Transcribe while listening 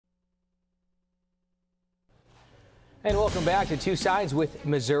And welcome back to Two Sides with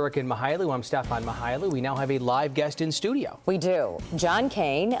Mazurek and Mihailu. I'm Stefan Mihailu. We now have a live guest in studio. We do. John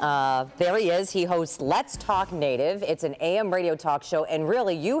Kane, there he is. He hosts Let's Talk Native. It's an AM radio talk show, and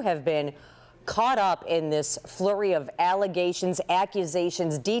really you have been caught up in this flurry of allegations,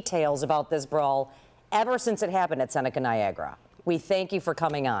 accusations, details about this brawl ever since it happened at Seneca Niagara. We thank you for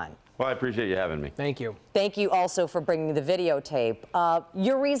coming on. Well, I appreciate you having me. Thank you. Thank you also for bringing the videotape.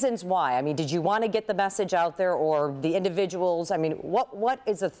 Your reasons why? I mean, did you want to get the message out there, or the individuals? I mean, what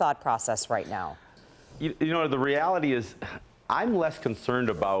is the thought process right now? You know, the reality is, I'm less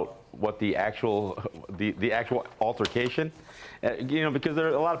concerned about what the actual altercation. You know, because there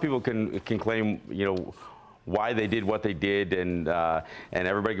are a lot of people can claim, you know, why they did what they did, and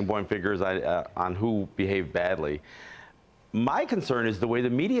everybody can point fingers on who behaved badly. My concern is the way the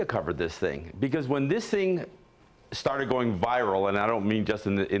media covered this thing, because when this thing started going viral, and I don't mean just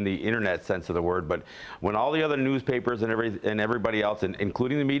in the internet sense of the word, but when all the other newspapers and everybody else,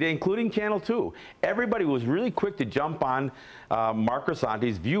 including the media, including Channel 2, everybody was really quick to jump on Mark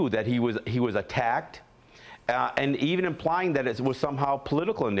Grisanti's view that he was attacked. And even implying that it was somehow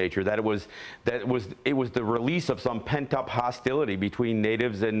political in nature, that it was the release of some pent-up hostility between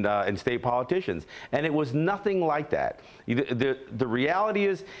natives and state politicians, and it was nothing like that. The reality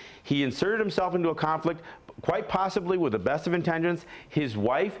is, he inserted himself into a conflict, quite possibly with the best of intentions. His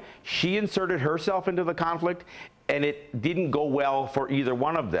wife, she inserted herself into the conflict, and it didn't go well for either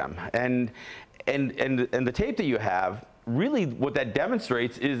one of them. And the tape that you have, really, what that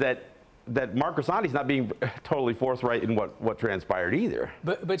demonstrates is that Mark Grisanti's not being totally forthright in what transpired either.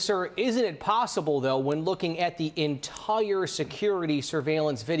 But sir, isn't it possible, though, when looking at the entire security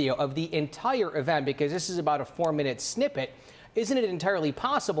surveillance video of the entire event, because this is about a 4-minute snippet, isn't it entirely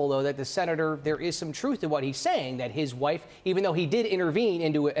possible, though, that the senator, there is some truth to what he's saying, that his wife, even though he did intervene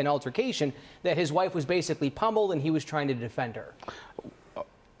into an altercation, that his wife was basically pummeled and he was trying to defend her?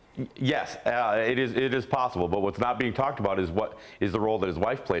 Yes, it is possible, but what's not being talked about is what is the role that his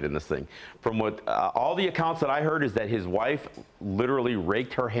wife played in this thing. From what all the accounts that I heard is that his wife literally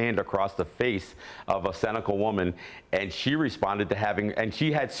raked her hand across the face of a Seneca woman, and she responded to and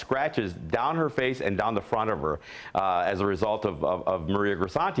she had scratches down her face and down the front of her as a result of Maria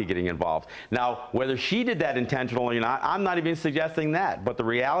Grisanti getting involved. Now, whether she did that intentionally or not, I'm not even suggesting that, but the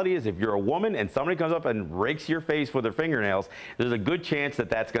reality is, if you're a woman and somebody comes up and rakes your face with their fingernails, there's a good chance that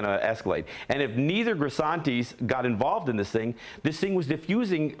that's going to escalate. And if neither Grisantis got involved in this thing was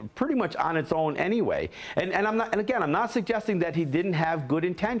diffusing pretty much on its own anyway. And again, I'm not suggesting that he didn't have good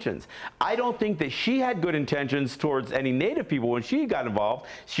intentions. I don't think that she had good intentions towards any Native people when she got involved.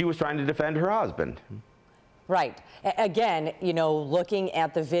 She was trying to defend her husband. Right. Again, you know, looking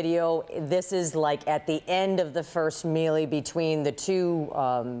at the video, this is like at the end of the first melee between the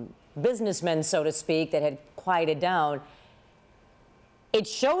two businessmen, so to speak, that had quieted down. It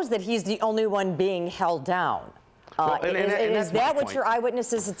shows that he's the only one being held down. Well, is that what your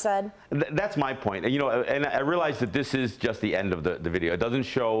eyewitnesses had said? That's my point. You know, and I realize that this is just the end of the video. It doesn't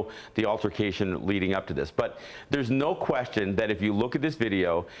show the altercation leading up to this. But there's no question that if you look at this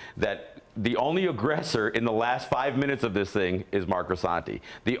video, that the only aggressor in the last 5 minutes of this thing is Mark Grisanti.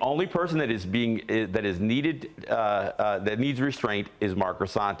 The only person that needs restraint is Mark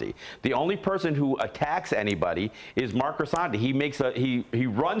Grisanti. The only person who attacks anybody is Mark Grisanti. He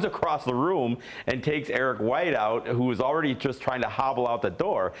runs across the room and takes Eric White out, who is already just trying to hobble out the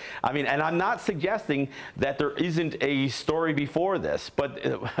door. I mean, and I'm not suggesting that there isn't a story before this,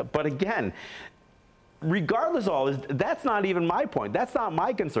 but again, regardless of all this, that's not even my point. That's not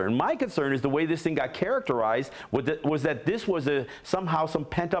my concern. My concern is the way this thing got characterized was that this was somehow some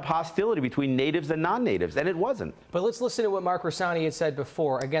pent-up hostility between natives and non-natives, and it wasn't. But let's listen to what Mark Grisanti had said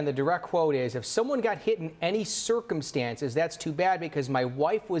before. Again, the direct quote is, "If someone got hit in any circumstances, that's too bad, because my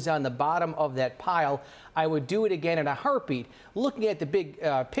wife was on the bottom of that pile. I would do it again in a heartbeat." Looking at the big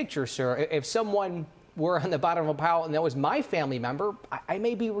picture, sir, if someone were on the bottom of a pile and that was my family member, I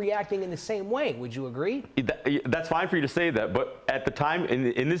may be reacting in the same way. Would you agree? That's fine for you to say that, but at the time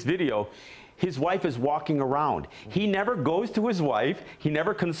in this video, his wife is walking around. He never goes to his wife. He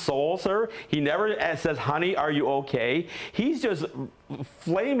never consoles her. He never says, "Honey, are you okay?" He's just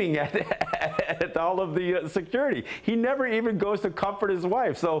flaming at all of the security. He never even goes to comfort his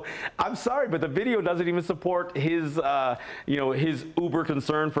wife. So I'm sorry, but the video doesn't even support his, his uber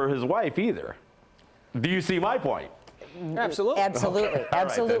concern for his wife either. Do you see my point? Absolutely. Absolutely. Okay.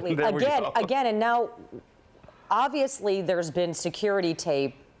 Absolutely. Right, again, and now, obviously, there's been security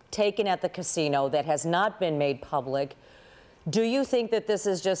tape taken at the casino that has not been made public. Do you think that this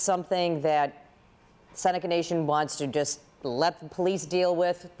is just something that Seneca Nation wants to just let the police deal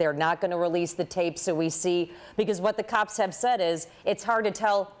with. They're not going to release the tape, so we see, because what the cops have said is it's hard to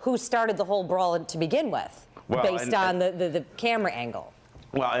tell who started the whole brawl to begin with, based on the camera angle.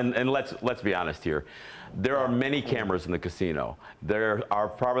 Well, and let's be honest here. There are many cameras in the casino. There are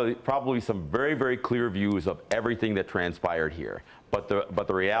probably some very, very clear views of everything that transpired here. But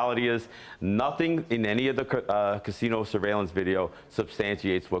the reality is, nothing in any of the casino surveillance video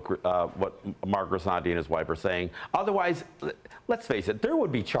substantiates what Mark Grisanti and his wife are saying. Otherwise, let's face it, there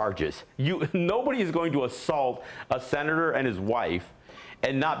would be charges. Nobody is going to assault a senator and his wife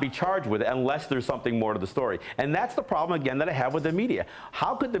and not be charged with it unless there's something more to the story. And that's the problem, again, that I have with the media.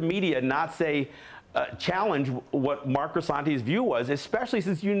 How could the media not say, challenge what Mark Grisanti's view was, especially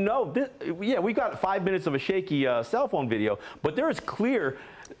since yeah, we got 5 minutes of a shaky cell phone video, but there is clear,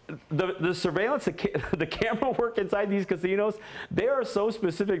 the surveillance, the camera work inside these casinos, they are so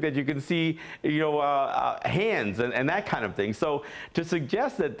specific that you can see, hands and that kind of thing. So to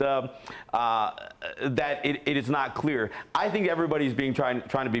suggest that that it is not clear, I think everybody's trying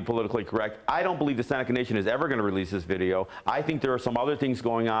to be politically correct. I don't believe the Seneca Nation is ever going to release this video. I think there are some other things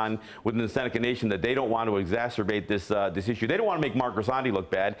going on within the Seneca Nation that they don't want to exacerbate this issue. They don't want to make Mark Grisanti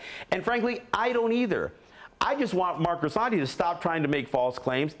look bad, and frankly, I don't either. I just want Mark Grisanti to stop trying to make false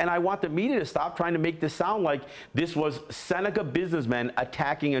claims, and I want the media to stop trying to make this sound like this was Seneca businessmen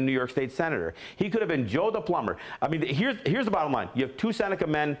attacking a New York State senator. He could have been Joe the plumber. I mean, here's the bottom line. You have two Seneca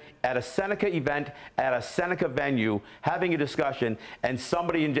men at a Seneca event, at a Seneca venue, having a discussion, and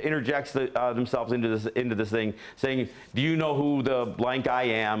somebody interjects themselves into this thing, saying, do you know who the blank I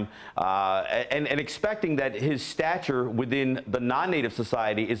am? And expecting that his stature within the non-native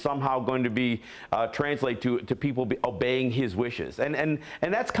society is somehow going to be translate to people obeying his wishes. And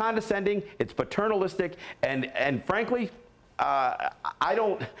that's condescending, it's paternalistic, and frankly,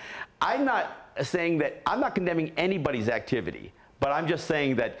 I'm not saying that, I'm not condemning anybody's activity, but I'm just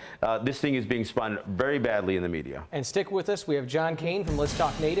saying that this thing is being spun very badly in the media. And stick with us. We have John Kane from Let's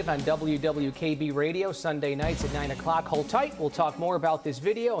Talk Native on WWKB Radio, Sunday nights at 9 o'clock. Hold tight. We'll talk more about this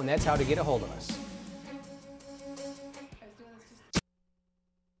video, and that's how to get a hold of us.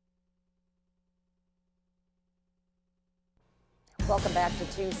 Welcome back to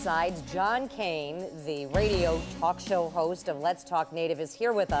Two Sides. John Kane, the radio talk show host of Let's Talk Native, is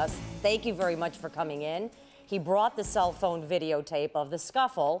here with us. Thank you very much for coming in. He brought the cell phone videotape of the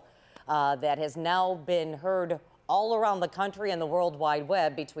scuffle that has now been heard all around the country and the World Wide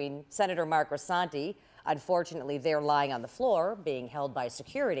Web between Senator Mark Grisanti, unfortunately they're lying on the floor, being held by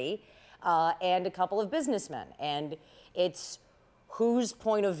security, and a couple of businessmen. And it's whose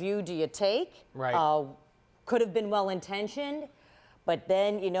point of view do you take? Right. Could have been well-intentioned. But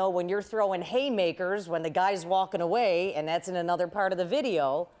then, you know, when you're throwing haymakers, when the guy's walking away, and that's in another part of the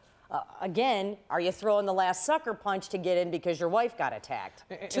video, again, are you throwing the last sucker punch to get in because your wife got attacked?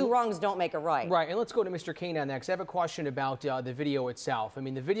 Two wrongs don't make a right. Right, and let's go to Mr. Kane on that, because I have a question about the video itself. I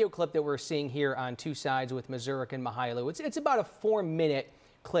mean, the video clip that we're seeing here on Two Sides with Mazurek and Mahailu, it's about a 4-minute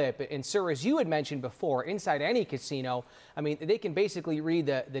clip. And sir, as you had mentioned before, inside any casino, I mean, they can basically read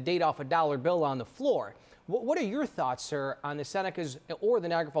the date off a dollar bill on the floor. What are your thoughts, sir, on the Senecas or the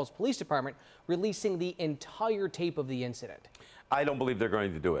Niagara Falls Police Department releasing the entire tape of the incident? I don't believe they're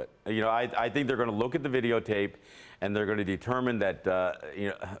going to do it. You know, I think they're going to look at the videotape and they're going to determine that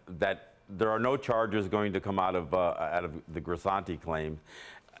that there are no charges going to come out of the Grisanti claim.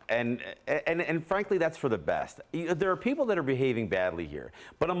 And frankly, that's for the best. There are people that are behaving badly here,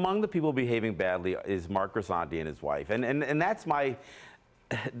 but among the people behaving badly is Mark Grisanti and his wife, and that's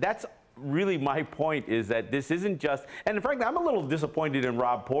really my point, is that this isn't just, and frankly, I'm a little disappointed in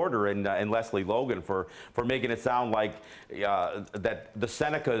Rob Porter and Leslie Logan for making it sound like that the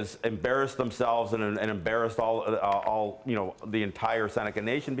Senecas embarrassed themselves and embarrassed all the entire Seneca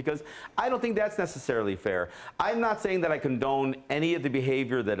Nation, because I don't think that's necessarily fair. I'm not saying that I condone any of the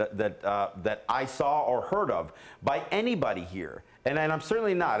behavior that I saw or heard of by anybody here. And I'm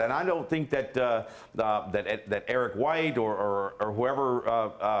certainly not, and I don't think that that Eric White or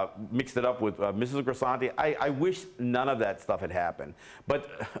whoever mixed it up with Mrs. Grisanti. I wish none of that stuff had happened.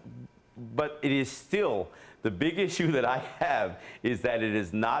 But it is still, the big issue that I have is that it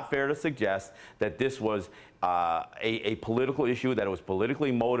is not fair to suggest that this was a political issue, that it was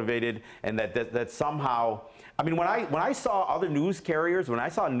politically motivated, and that somehow. I mean, when I saw other news carriers, when I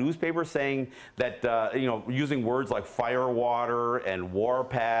saw newspapers saying that, using words like firewater and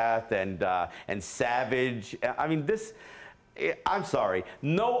warpath and savage, I mean, I'm sorry,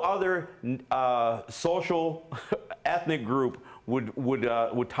 no other social ethnic group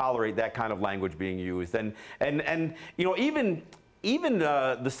would tolerate that kind of language being used, and even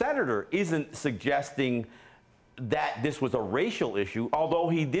the senator isn't suggesting that this was a racial issue, although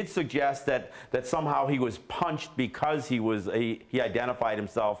he did suggest that somehow he was punched because he identified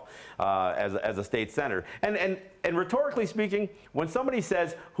himself as a state senator. And rhetorically speaking, when somebody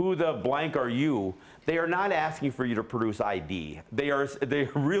says, "Who the blank are you?" they are not asking for you to produce ID. They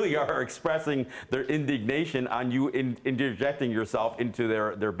really are expressing their indignation on you interjecting yourself into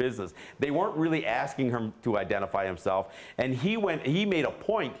their business. They weren't really asking him to identify himself, and he made a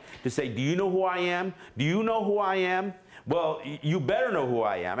point to say, "Do you know who I am? Do you know who I am? Well, you better know who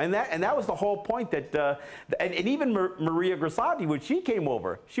I am." And that was the whole point. That and even Maria Grisanti, when she came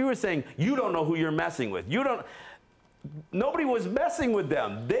over, she was saying, "You don't know who you're messing with. You don't." Nobody was messing with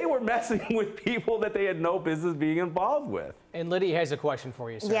them. They were messing with people that they had no business being involved with. And Lydia has a question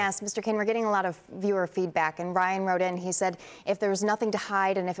for you, sir. Yes, Mr. Kane, we're getting a lot of viewer feedback, and Ryan wrote in, he said, if there was nothing to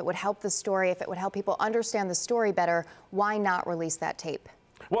hide and if it would help the story, if it would help people understand the story better, why not release that tape?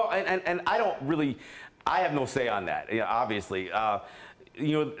 Well, and I don't really, I have no say on that, you know, obviously.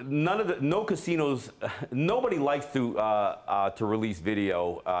 You know, no casinos, nobody likes to release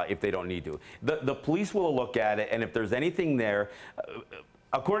video if they don't need to. The police will look at it, and if there's anything there,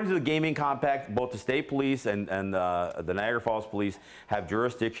 according to the gaming compact, both the state police and the Niagara Falls police have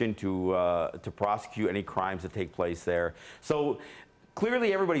jurisdiction to prosecute any crimes that take place there. So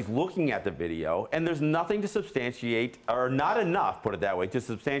clearly everybody's looking at the video, and there's nothing to substantiate, or not enough, put it that way, to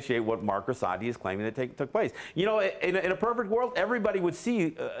substantiate what Mark Grisanti is claiming that took place. You know, in a perfect world, everybody would see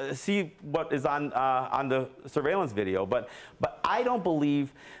what is on the surveillance video, but I don't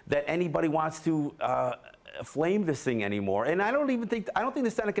believe that anybody wants to flame this thing anymore, and I don't think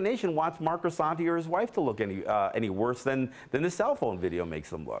the Seneca Nation wants Mark Grisanti or his wife to look any worse than the cell phone video makes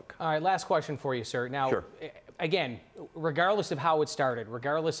them look. All right, last question for you, sir. Now, sure. Again, regardless of how it started,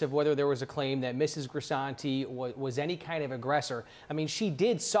 regardless of whether there was a claim that Mrs. Grisanti was any kind of aggressor, I mean, she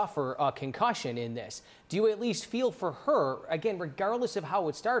did suffer a concussion in this. Do you at least feel for her, again, regardless of how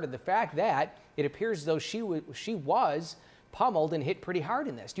it started, the fact that it appears as though she was pummeled and hit pretty hard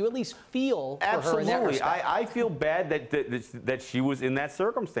in this? Do you at least feel for her in that respect? Absolutely. I feel bad that she was in that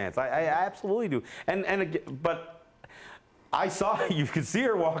circumstance. I absolutely do. But I saw, you could see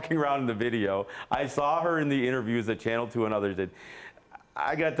her walking around in the video. I saw her in the interviews that Channel 2 and others did.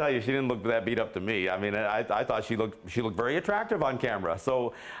 I got to tell you, she didn't look that beat up to me. I mean, I thought she looked very attractive on camera.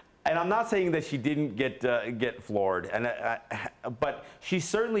 So, and I'm not saying that she didn't get floored, but she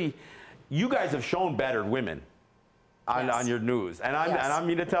certainly, you guys have shown battered women on your news, and I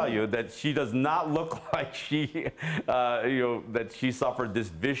mean to tell you that she does not look like she, that she suffered this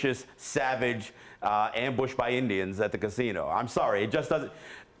vicious, savage ambush by Indians at the casino. I'm sorry, it just doesn't.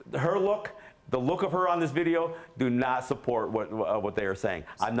 Her look, the look of her on this video, do not support what they are saying.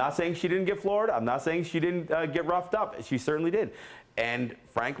 I'm not saying she didn't get floored. I'm not saying she didn't get roughed up. She certainly did. And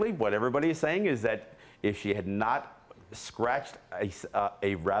frankly, what everybody is saying is that if she had not scratched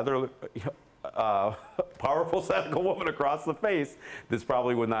a rather powerful Seneca woman across the face, this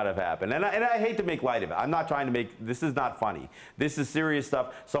probably would not have happened. And I hate to make light of it. I'm not trying to make, this is not funny. This is serious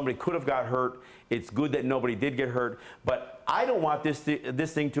stuff. Somebody could have got hurt. It's good that nobody did get hurt. But I don't want this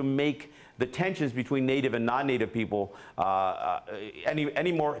thing to make the tensions between Native and non-Native people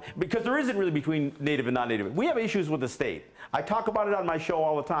any more, because there isn't really between Native and non-Native. We have issues with the state. I talk about it on my show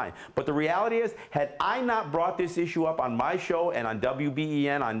all the time. But the reality is, had I not brought this issue up on my show and on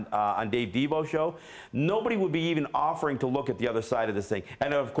WBEN, on Dave Devo's show, nobody would be even offering to look at the other side of this thing.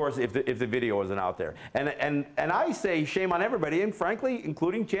 And of course, if the video isn't out there. And I say shame on everybody, and frankly,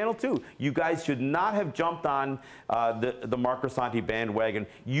 including Channel 2. You guys should not have jumped on the Mark Grisanti bandwagon.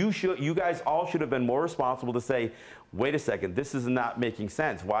 You guys all should have been more responsible to say, wait a second, this is not making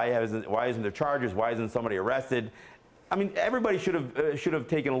sense. Why isn't there charges? Why isn't somebody arrested? I mean, everybody should have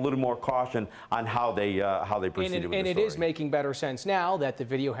taken a little more caution on how they proceeded with the story. And it is making better sense now that the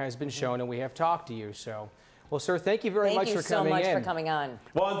video has been shown and we have talked to you. So, well, sir, thank you very much for coming in. Thank you so much for coming on.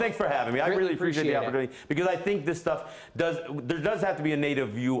 Well, and thanks for having me. I really appreciate the opportunity, because I think this stuff there does have to be a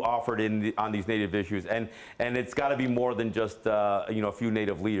Native view offered on these Native issues, and it's got to be more than just a few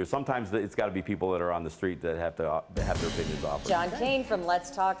Native leaders. Sometimes it's got to be people that are on the street that have to have their opinions offered. John Kane from Let's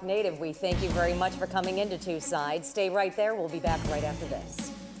Talk Native, we thank you very much for coming into Two Sides. Stay right there. We'll be back right after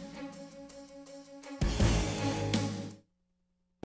this.